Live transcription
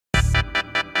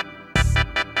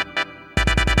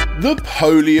The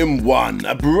Polium 1,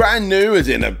 a brand new, as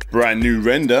in a brand new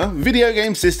render, video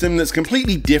game system that's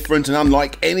completely different and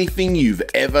unlike anything you've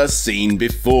ever seen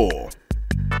before.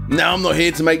 Now, I'm not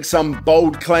here to make some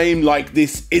bold claim like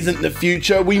this isn't the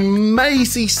future. We may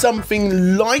see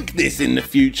something like this in the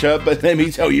future, but let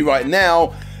me tell you right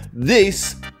now,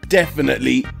 this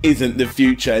definitely isn't the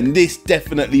future, and this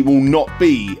definitely will not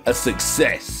be a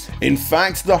success. In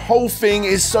fact, the whole thing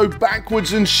is so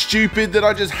backwards and stupid that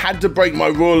I just had to break my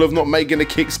rule of not making a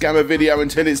kick scammer video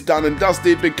until it's done and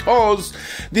dusted, because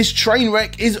this train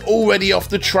wreck is already off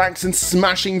the tracks and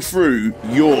smashing through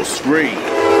your screen.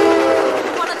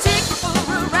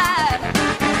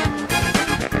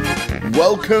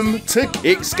 Welcome to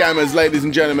Kick Scammers, ladies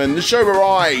and gentlemen, the show where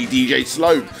I, DJ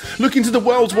Slope, look into the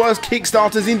world's worst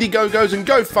Kickstarters, Indiegogos and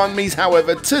GoFundMes.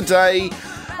 However, today,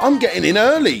 I'm getting in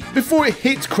early, before it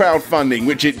hits crowdfunding,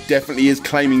 which it definitely is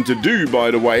claiming to do, by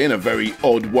the way, in a very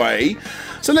odd way.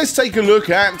 So let's take a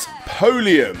look at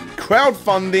Polium,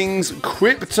 crowdfunding's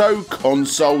crypto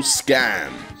console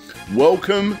scam.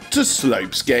 Welcome to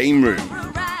Slope's Game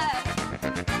Room.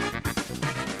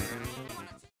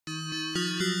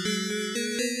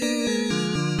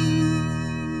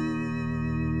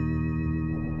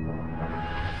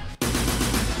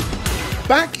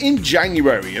 Back in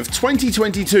January of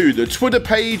 2022, the Twitter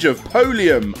page of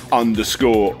Polium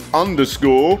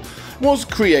 __ was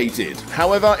created.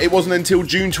 However, it wasn't until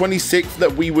June 26th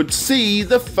that we would see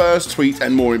the first tweet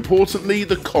and, more importantly,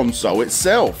 the console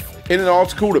itself. In an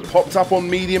article that popped up on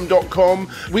medium.com,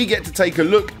 we get to take a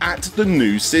look at the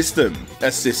new system.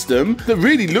 A system that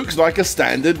really looks like a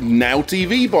standard Now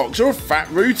TV box or a fat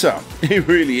router. It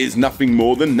really is nothing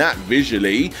more than that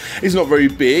visually. It's not very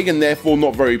big and therefore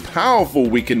not very powerful,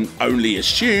 we can only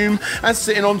assume, as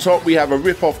sitting on top we have a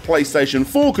rip-off PlayStation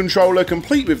 4 controller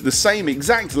complete with the same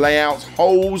exact layout,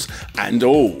 holes and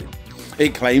all.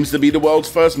 It claims to be the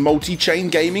world's first multi-chain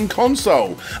gaming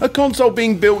console, a console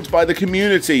being built by the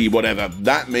community, whatever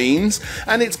that means,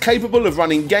 and it's capable of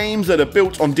running games that are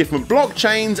built on different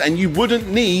blockchains, and you wouldn't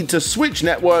need to switch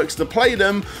networks to play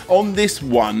them on this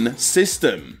one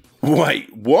system.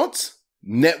 Wait, what?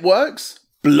 Networks?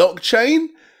 Blockchain?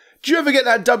 Do you ever get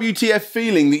that WTF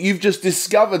feeling that you've just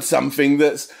discovered something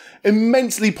that's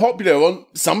immensely popular on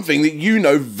something that you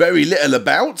know very little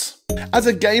about? As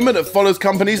a gamer that follows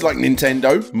companies like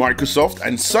Nintendo, Microsoft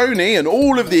and Sony and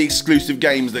all of the exclusive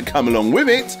games that come along with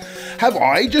it, have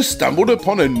I just stumbled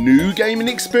upon a new gaming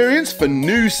experience for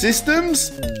new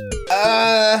systems?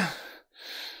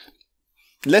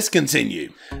 Let's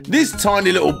continue. This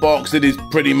tiny little box that is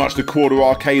pretty much the quarter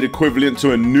arcade equivalent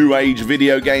to a new age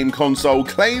video game console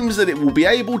claims that it will be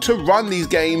able to run these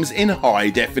games in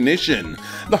high definition.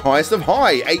 The highest of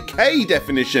high, 8K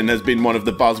definition, has been one of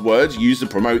the buzzwords used to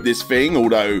promote this thing,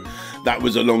 although that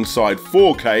was alongside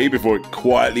 4K before it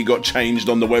quietly got changed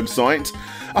on the website.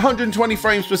 120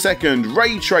 frames per second,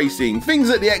 ray tracing, things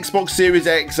that the Xbox Series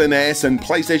X and S and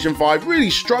PlayStation 5 really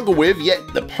struggle with, yet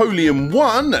the Polium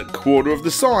 1, a quarter of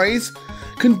the size,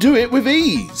 can do it with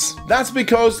ease. That's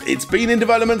because it's been in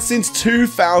development since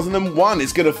 2001.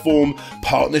 It's going to form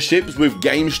partnerships with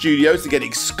game studios to get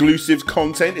exclusive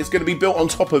content. It's going to be built on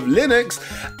top of Linux,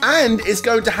 and it's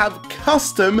going to have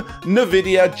custom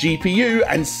NVIDIA GPU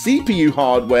and CPU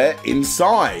hardware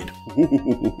inside.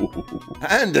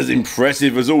 And as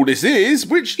impressive as all this is,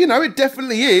 which, you know, it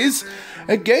definitely is,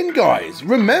 again guys,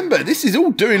 remember, this is all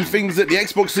doing things that the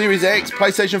Xbox Series X,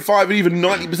 PlayStation 5 and even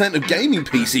 90% of gaming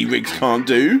PC rigs can't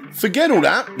do. Forget all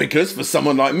that, because for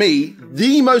someone like me,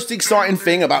 the most exciting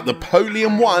thing about the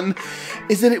Polium 1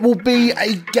 is that it will be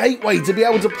a gateway to be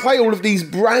able to play all of these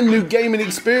brand new gaming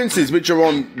experiences which are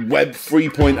on Web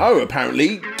 3.0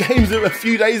 apparently, games that a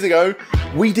few days ago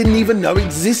we didn't even know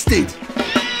existed.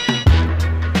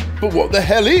 But what the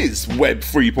hell is Web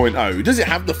 3.0? Does it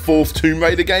have the 4th Tomb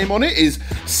Raider game on it? Is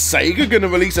Sega going to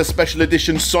release a special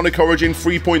edition Sonic Origin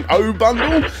 3.0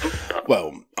 bundle?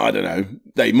 Well, I don't know.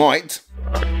 They might.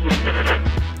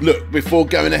 Look, before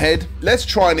going ahead, let's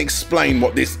try and explain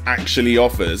what this actually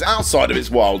offers, outside of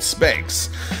its wild specs.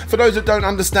 For those that don't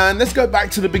understand, let's go back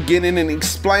to the beginning and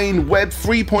explain Web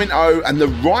 3.0 and the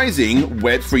rising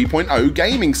Web 3.0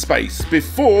 gaming space,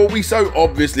 before we so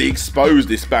obviously expose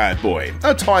this bad boy.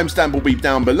 A timestamp will be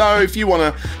down below if you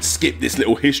want to skip this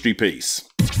little history piece.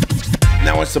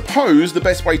 Now, I suppose the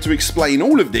best way to explain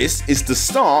all of this is to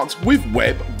start with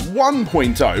Web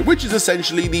 1.0, which is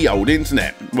essentially the old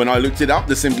internet. When I looked it up,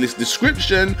 the simplest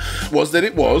description was that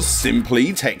it was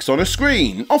simply text on a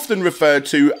screen, often referred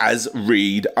to as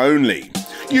read-only.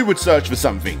 You would search for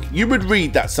something, you would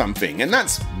read that something, and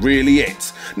that's really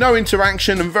it. No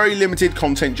interaction and very limited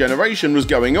content generation was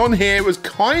going on here. It was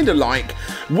kinda like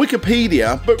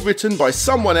Wikipedia, but written by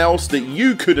someone else that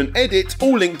you couldn't edit,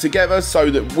 all linked together so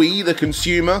that we, the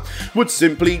consumer, would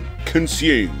simply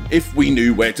consume, if we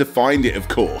knew where to find it, of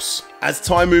course. As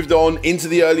time moved on into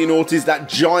the early noughties, that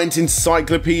giant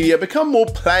encyclopedia became more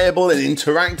playable and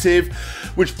interactive,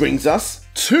 which brings us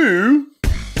to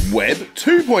Web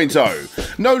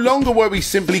 2.0. No longer were we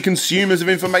simply consumers of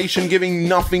information giving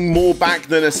nothing more back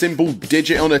than a simple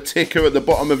digit on a ticker at the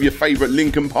bottom of your favourite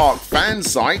Linkin Park fan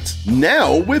site.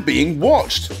 Now we're being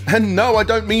watched. And no, I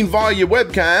don't mean via your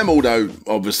webcam, although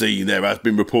obviously there have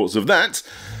been reports of that.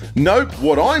 Nope,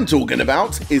 what I'm talking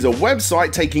about is a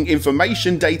website taking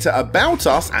information data about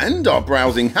us and our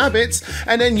browsing habits,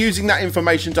 and then using that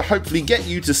information to hopefully get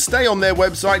you to stay on their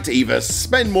website to either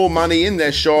spend more money in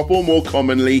their shop or more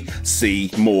commonly see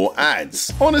more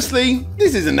ads. Honestly,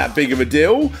 this isn't that big of a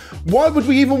deal. Why would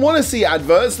we even want to see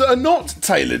adverts that are not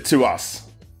tailored to us?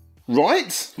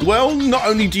 Right? Well, not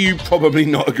only do you probably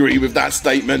not agree with that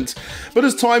statement, but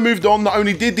as time moved on, not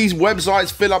only did these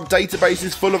websites fill up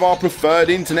databases full of our preferred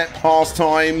internet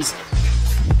pastimes,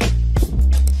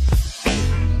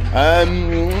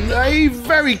 they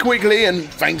very quickly, and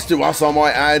thanks to us I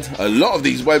might add, a lot of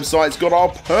these websites got our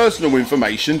personal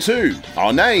information too.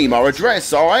 Our name, our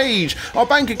address, our age, our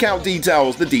bank account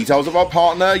details, the details of our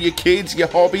partner, your kids, your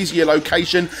hobbies, your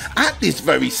location, at this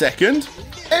very second.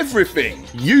 Everything.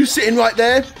 You sitting right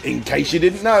there, in case you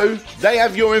didn't know, they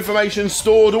have your information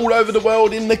stored all over the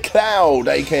world in the cloud,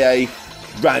 aka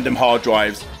random hard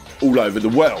drives all over the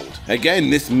world. Again,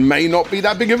 this may not be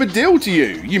that big of a deal to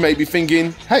you. You may be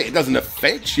thinking, hey, it doesn't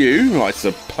affect you, I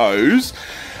suppose.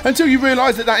 Until you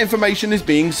realise that that information is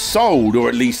being sold, or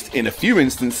at least in a few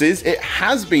instances it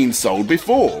has been sold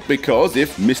before, because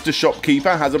if Mr.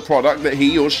 Shopkeeper has a product that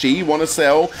he or she want to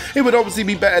sell, it would obviously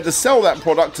be better to sell that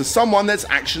product to someone that's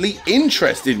actually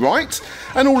interested, right?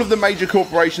 And all of the major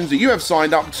corporations that you have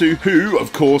signed up to, who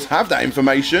of course have that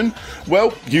information,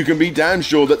 well, you can be damn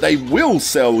sure that they will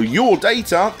sell your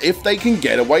data if they can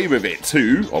get away with it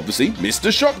to, obviously,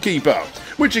 Mr. Shopkeeper,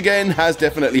 which again has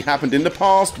definitely happened in the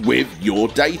past with your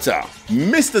data.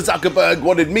 Mr. Zuckerberg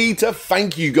wanted me to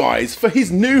thank you guys for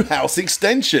his new house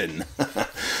extension.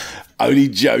 Only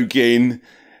joking.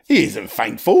 He isn't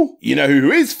thankful. You know who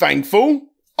is thankful?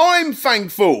 I'm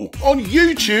thankful. On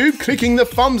YouTube, clicking the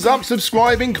thumbs up,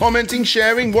 subscribing, commenting,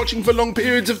 sharing, watching for long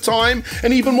periods of time,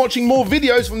 and even watching more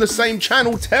videos from the same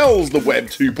channel tells the Web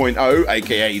 2.0,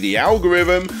 aka the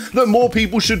algorithm, that more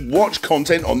people should watch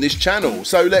content on this channel.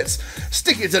 So let's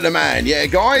stick it to the man, yeah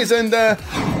guys, and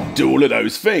do all of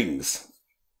those things.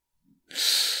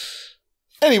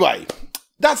 Anyway,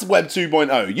 that's Web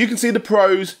 2.0. You can see the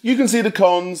pros, you can see the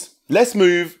cons. Let's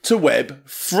move to Web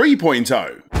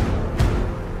 3.0.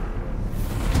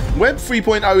 Web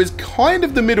 3.0 is kind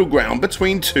of the middle ground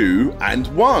between 2 and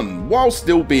 1, while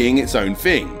still being its own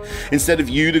thing. Instead of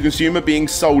you, the consumer, being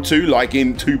sold to, like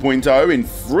in 2.0, in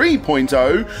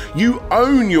 3.0, you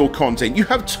own your content. You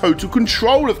have total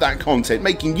control of that content,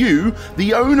 making you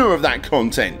the owner of that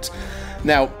content.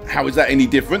 Now, how is that any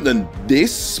different than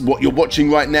this, what you're watching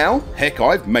right now? Heck,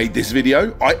 I've made this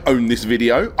video, I own this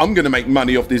video, I'm gonna make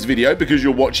money off this video because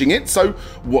you're watching it, so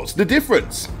what's the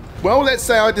difference? Well, let's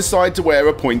say I decide to wear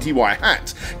a pointy white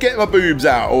hat, get my boobs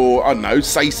out, or I don't know,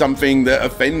 say something that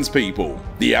offends people.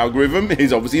 The algorithm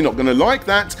is obviously not going to like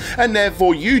that, and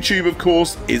therefore YouTube, of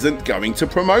course, isn't going to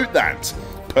promote that.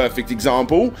 Perfect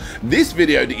example, this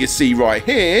video that you see right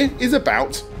here is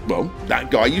about, well,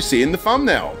 that guy you see in the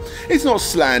thumbnail. It's not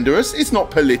slanderous, it's not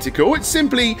political, it's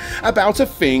simply about a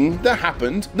thing that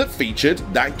happened that featured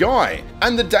that guy.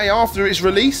 And the day after its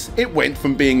release, it went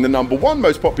from being the #1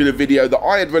 most popular video that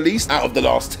I had released out of the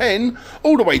last 10,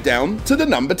 all the way down to the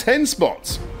 #10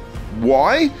 spot.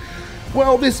 Why?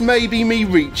 Well, this may be me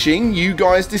reaching, you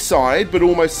guys decide, but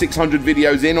almost 600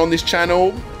 videos in on this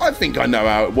channel, I think I know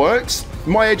how it works.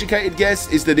 My educated guess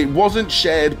is that it wasn't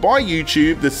shared by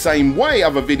YouTube the same way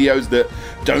other videos that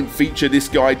don't feature this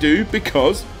guy do,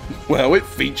 because, well, it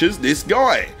features this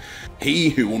guy. He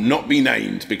who will not be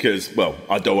named because, well,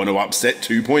 I don't want to upset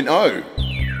 2.0.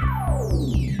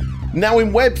 Now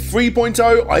in Web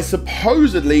 3.0, I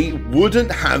supposedly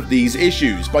wouldn't have these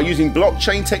issues. By using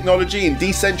blockchain technology and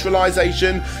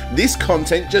decentralization, this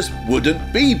content just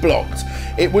wouldn't be blocked.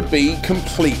 It would be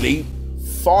completely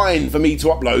fine for me to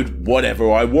upload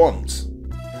whatever I want.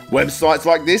 Websites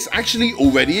like this actually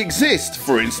already exist.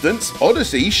 For instance,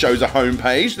 Odyssey shows a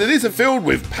homepage that isn't filled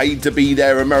with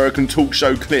paid-to-be-there American talk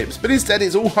show clips, but instead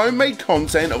it's all homemade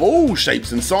content of all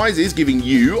shapes and sizes, giving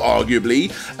you,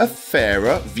 arguably, a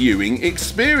fairer viewing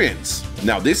experience.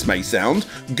 Now this may sound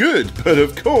good, but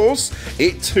of course,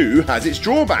 it too has its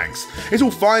drawbacks. It's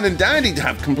all fine and dandy to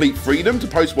have complete freedom to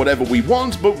post whatever we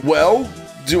want, but well,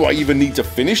 do I even need to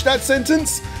finish that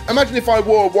sentence? Imagine if I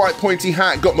wore a white pointy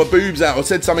hat, got my boobs out, or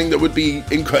said something that would be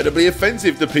incredibly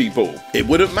offensive to people. It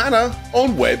wouldn't matter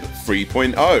on Web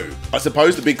 3.0. I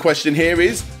suppose the big question here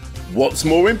is, what's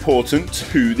more important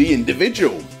to the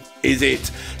individual? Is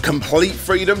it complete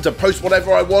freedom to post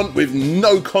whatever I want with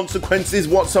no consequences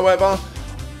whatsoever?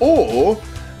 Or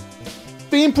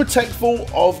being protectful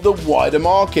of the wider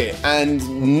market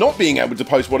and not being able to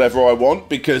post whatever I want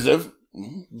because of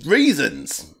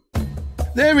reasons?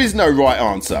 There is no right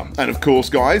answer, and of course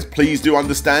guys, please do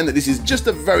understand that this is just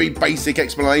a very basic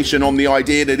explanation on the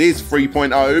idea that is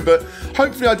 3.0, but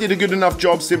hopefully I did a good enough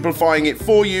job simplifying it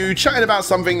for you, chatting about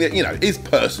something that, you know, is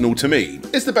personal to me.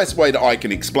 It's the best way that I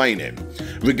can explain it.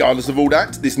 Regardless of all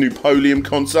that, this new Polium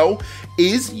console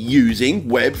is using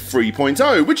Web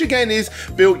 3.0, which again is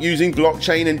built using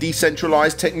blockchain and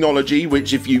decentralized technology,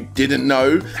 which, if you didn't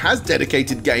know, has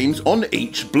dedicated games on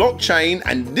each blockchain,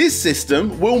 and this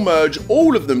system will merge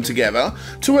all of them together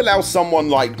to allow someone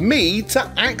like me to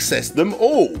access them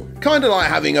all. Kinda like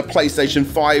having a PlayStation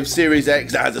 5 Series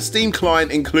X that has a Steam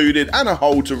client included and a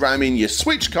hole to ram in your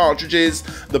Switch cartridges.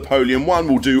 The Polium one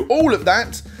will do all of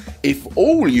that if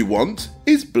all you want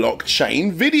is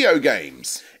blockchain video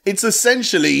games. It's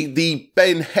essentially the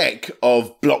Ben Heck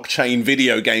of blockchain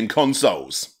video game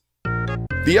consoles.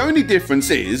 The only difference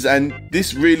is, and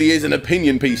this really is an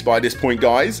opinion piece by this point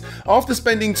guys, after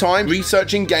spending time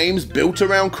researching games built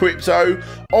around crypto,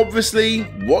 obviously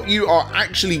what you are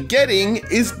actually getting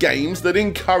is games that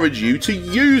encourage you to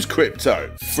use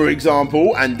crypto. For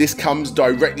example, and this comes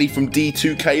directly from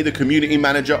D2K, the community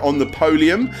manager on the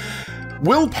Polium,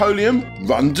 will Polium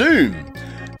run Doom?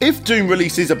 If Doom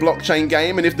releases a blockchain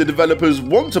game and if the developers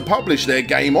want to publish their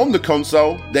game on the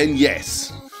console, then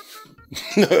yes.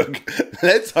 Look,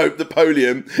 let's hope the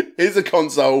Polium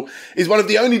is one of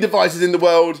the only devices in the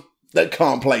world that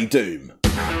can't play Doom.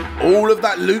 All of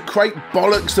that loot crate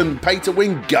bollocks and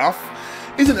pay-to-win guff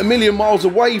isn't a million miles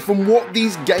away from what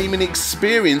these gaming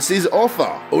experiences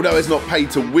offer. Although it's not pay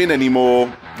to win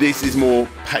anymore, this is more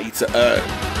pay to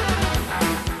earn.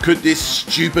 Could this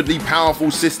stupidly powerful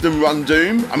system run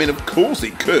Doom? I mean, of course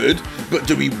it could, but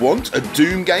do we want a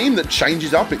Doom game that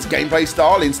changes up its gameplay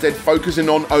style, instead focusing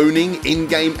on owning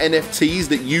in-game NFTs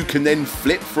that you can then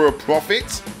flip for a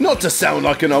profit? Not to sound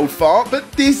like an old fart,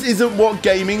 but this isn't what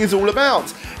gaming is all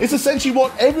about. It's essentially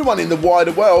what everyone in the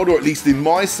wider world, or at least in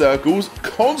my circles,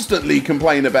 constantly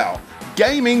complain about.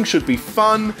 Gaming should be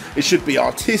fun, it should be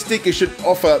artistic, it should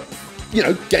offer, you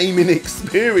know, gaming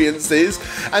experiences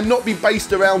and not be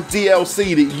based around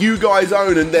DLC that you guys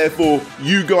own and therefore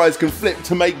you guys can flip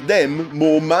to make them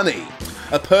more money.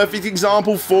 A perfect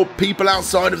example for people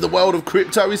outside of the world of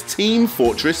crypto is Team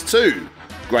Fortress 2.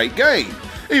 Great game.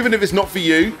 Even if it's not for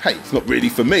you, hey, it's not really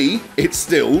for me, it's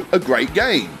still a great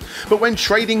game. But when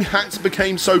trading hats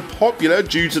became so popular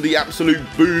due to the absolute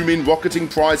boom in rocketing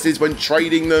prices when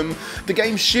trading them, the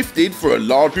game shifted, for a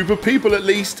large group of people at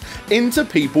least, into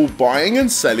people buying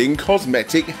and selling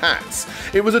cosmetic hats.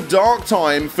 It was a dark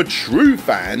time for true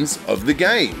fans of the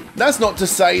game. That's not to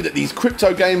say that these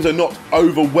crypto games are not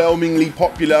overwhelmingly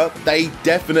popular, they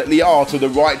definitely are to the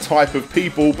right type of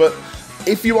people, but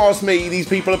if you ask me, these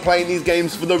people are playing these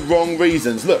games for the wrong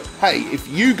reasons. Look, hey, if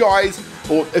you guys,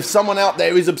 or if someone out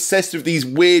there is obsessed with these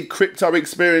weird crypto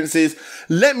experiences,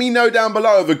 let me know down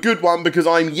below of a good one, because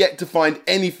I'm yet to find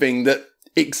anything that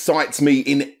excites me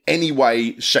in any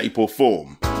way, shape or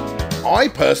form. I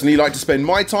personally like to spend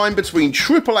my time between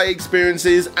AAA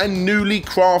experiences and newly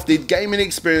crafted gaming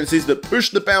experiences that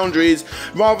push the boundaries,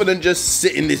 rather than just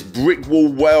sit in this brick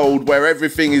wall world where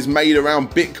everything is made around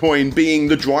Bitcoin being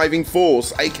the driving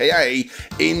force, aka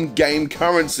in-game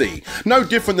currency. No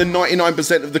different than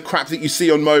 99% of the crap that you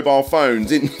see on mobile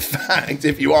phones. In fact,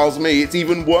 if you ask me, it's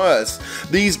even worse.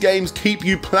 These games keep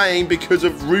you playing because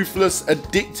of ruthless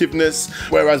addictiveness,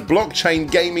 whereas blockchain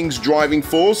gaming's driving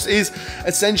force is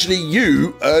essentially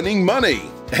you earning money.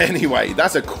 Anyway,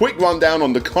 that's a quick rundown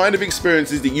on the kind of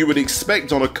experiences that you would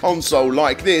expect on a console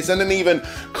like this, and an even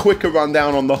quicker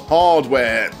rundown on the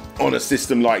hardware on a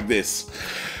system like this.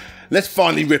 Let's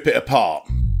finally rip it apart.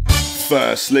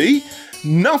 Firstly,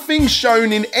 Nothing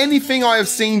shown in anything I have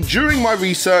seen during my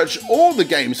research or the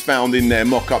games found in their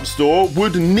mock-up store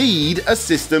would need a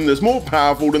system that's more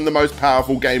powerful than the most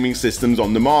powerful gaming systems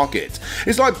on the market.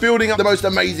 It's like building up the most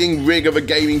amazing rig of a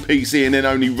gaming PC and then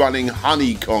only running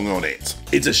Honey Kong on it.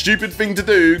 It's a stupid thing to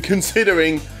do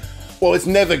considering, well, it's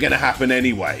never going to happen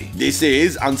anyway. This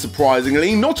is,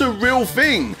 unsurprisingly, not a real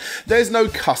thing. There's no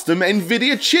custom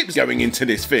Nvidia chips going into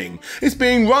this thing. It's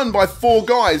being run by 4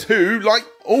 guys who, like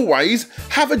always,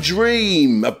 have a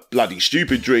dream, a bloody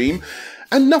stupid dream,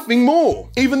 and nothing more.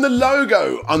 Even the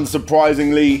logo,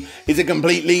 unsurprisingly, is a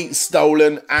completely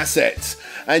stolen asset.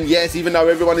 And yes, even though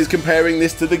everyone is comparing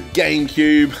this to the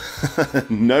GameCube,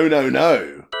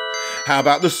 no. How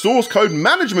about the source code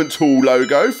management tool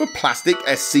logo for plastic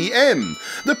SCM?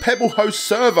 The Pebble Host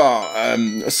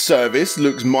server service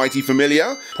looks mighty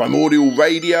familiar. Primordial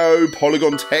Radio,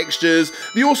 Polygon Textures,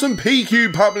 the awesome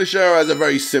PQ publisher has a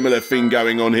very similar thing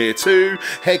going on here too.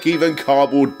 Heck, even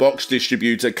Cardboard Box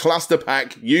Distributor Cluster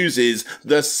Pack uses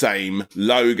the same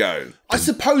logo. I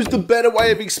suppose the better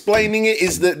way of explaining it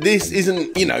is that this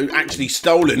isn't, actually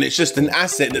stolen. It's just an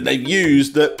asset that they've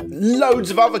used that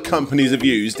loads of other companies have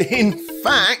used. In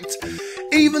fact,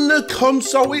 even the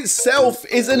console itself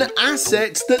is an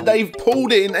asset that they've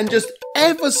pulled in and just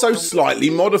ever so slightly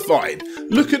modified.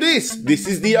 Look at this. This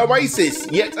is the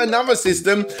Oasis, yet another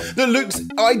system that looks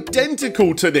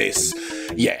identical to this.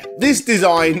 Yeah, this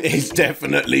design is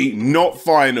definitely not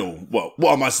final. Well,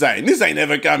 what am I saying? This ain't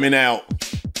ever coming out.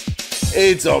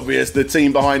 It's obvious the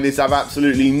team behind this have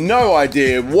absolutely no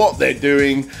idea what they're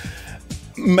doing,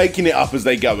 making it up as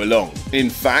they go along. In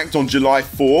fact, on July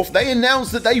 4th, they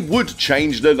announced that they would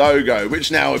change the logo,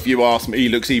 which now, if you ask me,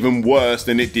 looks even worse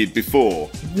than it did before.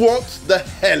 What the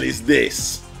hell is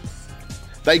this?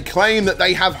 They claim that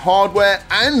they have hardware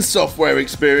and software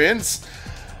experience.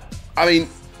 I mean,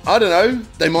 I don't know,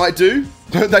 they might do,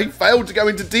 but they failed to go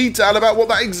into detail about what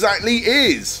that exactly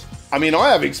is. I mean, I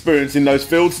have experience in those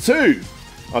fields too,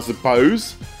 I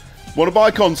suppose. Want to buy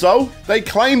a console? They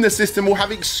claim the system will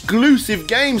have exclusive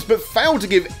games, but fail to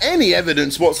give any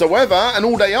evidence whatsoever, and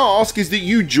all they ask is that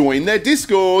you join their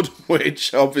Discord,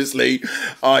 which obviously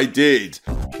I did.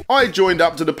 I joined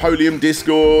up to the Polium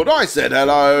Discord, I said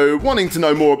hello, wanting to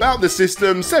know more about the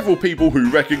system, several people who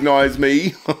recognise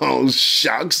me, oh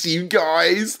shucks you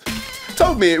guys,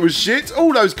 told me it was shit.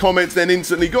 All those comments then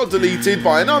instantly got deleted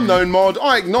by an unknown mod.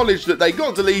 I acknowledged that they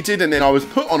got deleted and then I was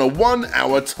put on a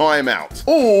 1-hour timeout.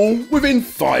 All within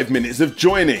 5 minutes of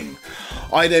joining.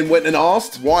 I then went and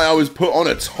asked why I was put on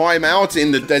a timeout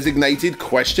in the designated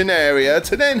question area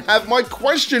to then have my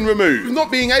question removed, not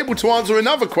being able to answer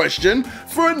another question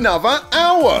for another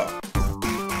hour.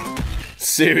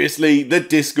 Seriously, the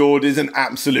Discord is an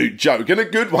absolute joke, and a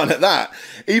good one at that.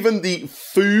 Even the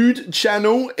food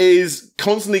channel is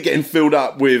constantly getting filled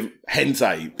up with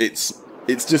hentai.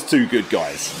 It's just too good,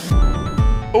 guys.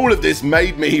 All of this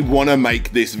made me want to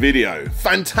make this video.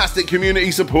 Fantastic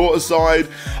community support aside,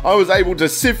 I was able to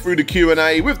sift through the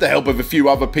Q&A with the help of a few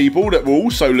other people that were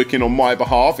also looking on my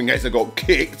behalf in case I got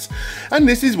kicked, and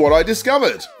this is what I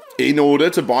discovered. In order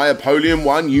to buy a Polium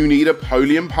one, you need a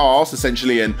Polium Pass,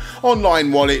 essentially an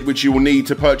online wallet which you will need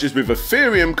to purchase with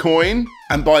Ethereum coin.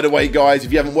 And by the way, guys,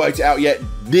 if you haven't worked it out yet,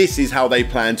 this is how they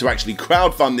plan to actually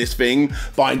crowdfund this thing,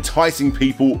 by enticing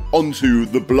people onto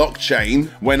the blockchain.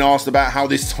 When asked about how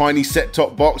this tiny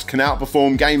set-top box can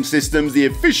outperform game systems, the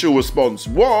official response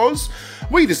was,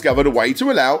 we discovered a way to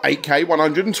allow 8K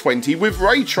 120 with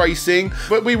ray tracing,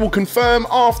 but we will confirm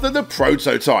after the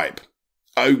prototype.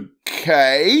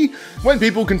 Okay. When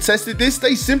people contested this,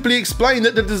 they simply explained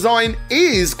that the design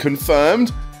is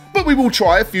confirmed, but we will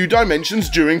try a few dimensions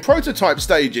during prototype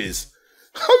stages.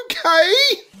 Okay.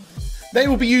 They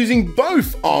will be using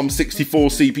both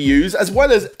ARM64 CPUs as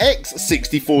well as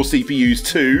X64 CPUs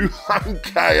too.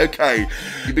 Okay.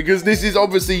 Because this is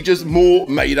obviously just more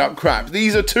made up crap.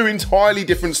 These are 2 entirely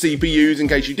different CPUs, in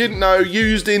case you didn't know,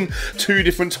 used in 2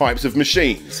 different types of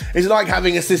machines. It's like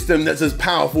having a system that's as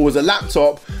powerful as a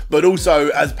laptop, but also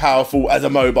as powerful as a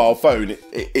mobile phone.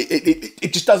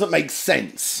 It just doesn't make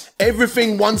sense.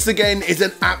 Everything, once again, is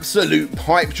an absolute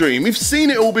pipe dream. We've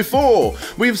seen it all before.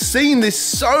 We've seen this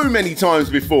so many times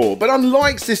before, but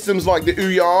unlike systems like the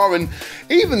Ouya and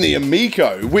even the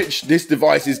Amico, which this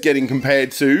device is getting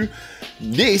compared to,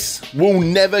 this will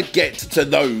never get to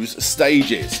those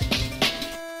stages.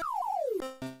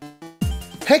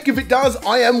 Heck, if it does,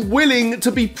 I am willing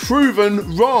to be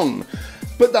proven wrong.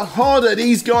 But the harder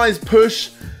these guys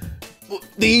push,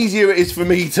 the easier it is for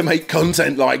me to make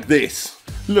content like this.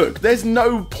 Look, there's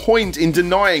no point in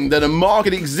denying that a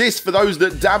market exists for those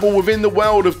that dabble within the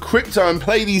world of crypto and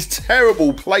play these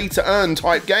terrible play-to-earn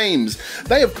type games.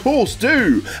 They of course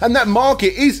do, and that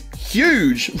market is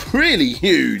huge, really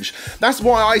huge. That's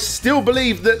why I still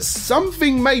believe that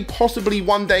something may possibly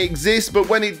one day exist, but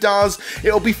when it does,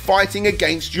 it'll be fighting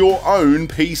against your own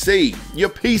PC. Your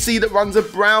PC that runs a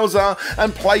browser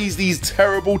and plays these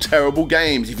terrible, terrible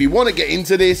games. If you want to get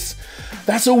into this,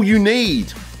 that's all you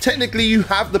need. Technically, you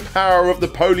have the power of the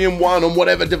Polium 1 on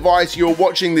whatever device you're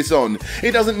watching this on.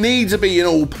 It doesn't need to be an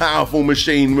all-powerful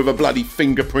machine with a bloody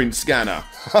fingerprint scanner.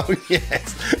 Oh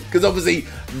yes, because obviously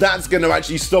that's going to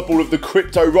actually stop all of the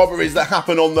crypto robberies that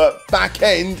happen on the back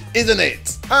end, isn't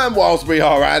it? And whilst we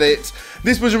are at it,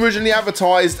 this was originally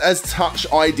advertised as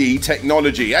Touch ID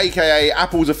technology, aka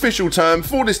Apple's official term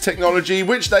for this technology,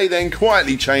 which they then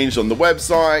quietly changed on the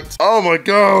website. Oh my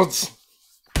god!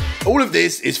 All of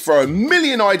this is throw a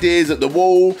million ideas at the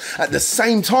wall at the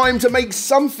same time to make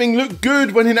something look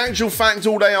good, when in actual fact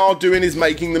all they are doing is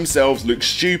making themselves look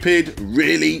stupid,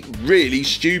 really, really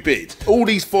stupid. All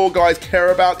these four guys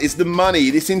care about is the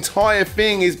money. This entire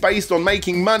thing is based on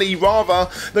making money rather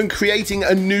than creating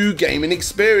a new gaming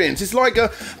experience. It's like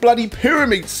a bloody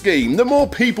pyramid scheme. The more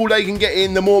people they can get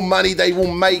in, the more money they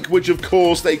will make, which of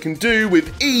course they can do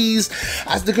with ease,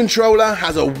 as the controller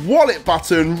has a wallet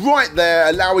button right there,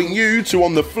 allowing you to,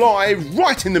 on the fly,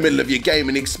 right in the middle of your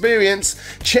gaming experience,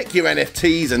 check your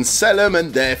NFTs and sell them,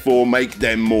 and therefore make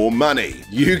them more money.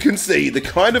 You can see the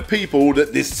kind of people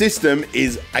that this system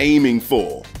is aiming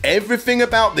for. Everything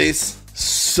about this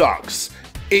sucks.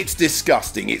 It's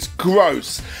disgusting, it's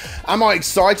gross. Am I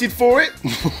excited for it?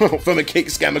 From a kick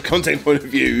scammer content point of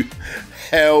view,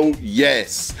 hell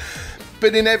yes.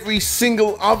 But in every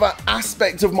single other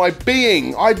aspect of my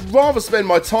being, I'd rather spend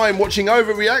my time watching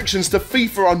overreactions to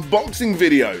FIFA unboxing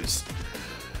videos.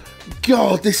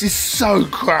 God, this is so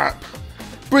crap.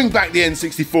 Bring back the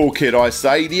N64 kid, I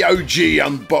say, the OG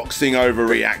unboxing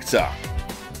overreactor.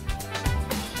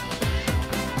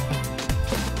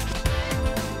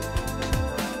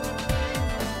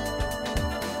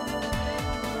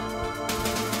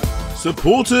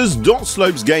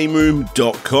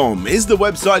 Supporters.slopesgameroom.com is the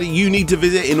website that you need to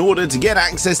visit in order to get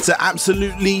access to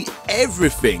absolutely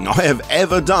everything I have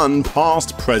ever done,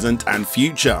 past, present and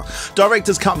future.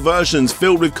 Director's cut versions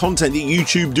filled with content that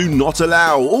YouTube do not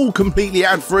allow, all completely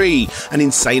ad-free, an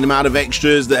insane amount of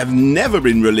extras that have never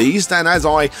been released, and as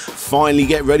I finally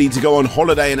get ready to go on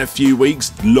holiday in a few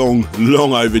weeks, long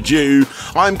overdue,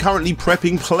 I'm currently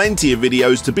prepping plenty of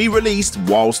videos to be released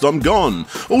whilst I'm gone,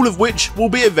 all of which will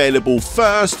be available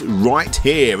first right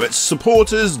here at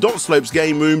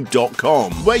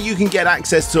supporters.slopesgameroom.com, where you can get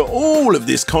access to all of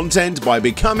this content by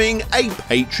becoming a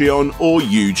Patreon or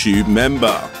YouTube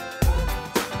member.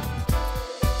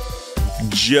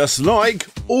 Just like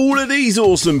all of these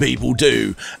awesome people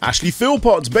do. Ashley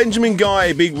Philpott, Benjamin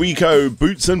Guy, Big Rico,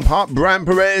 Boots and Pup, Bram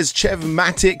Perez, Chev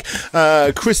Matic,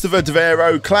 Christopher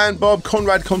Devero, Clan Bob,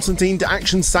 Conrad Constantine,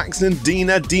 Action Saxon,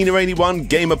 Dina81,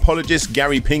 Game Apologist,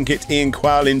 Gary Pinkett, Ian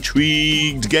Quayle,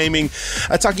 Intrigued Gaming,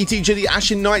 Ataki Teacher, The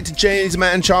Ashen Knight, James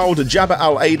Manchild, Jabba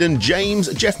Al Aiden,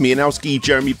 James, Jeff Mianowski,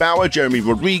 Jeremy Bauer, Jeremy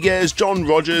Rodriguez, John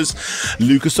Rogers,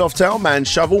 Lucas Softail, Man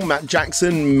Shovel, Matt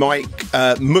Jackson, Mike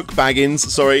Mook Baggins,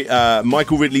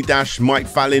 Michael Ridley Dash, Mike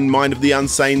Fallon, Mind of the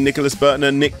Unsane, Nicholas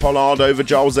Burtner, Nick Pollard, Over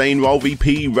Giles Zane, Roll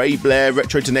VP, Ray Blair,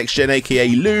 Retro to Next Gen aka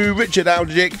Lou, Richard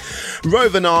Aldic,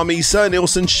 Rovan Army, Sir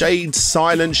Nilsson, Shade,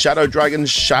 Silent, Shadow Dragon,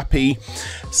 Shappy,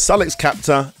 Sullix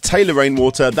Captor, Taylor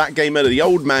Rainwater, That Gamer, The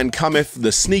Old Man Cometh,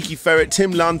 The Sneaky Ferret,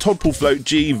 Tim Lund, Toddpool Float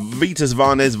G, Vitas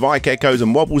Varnes, Vike Echoes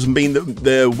and Wobbles and Bean,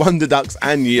 the Wonder Ducks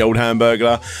and Ye Old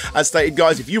Hamburglar. As stated,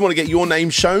 guys, if you want to get your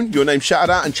name shown, your name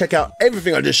shouted out, and check out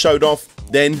everything I just showed off,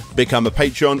 then become a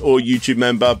Patreon or YouTube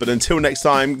member. But until next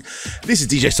time, this is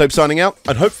DJ Soap signing out,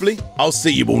 and hopefully I'll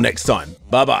see you all next time.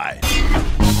 Bye bye.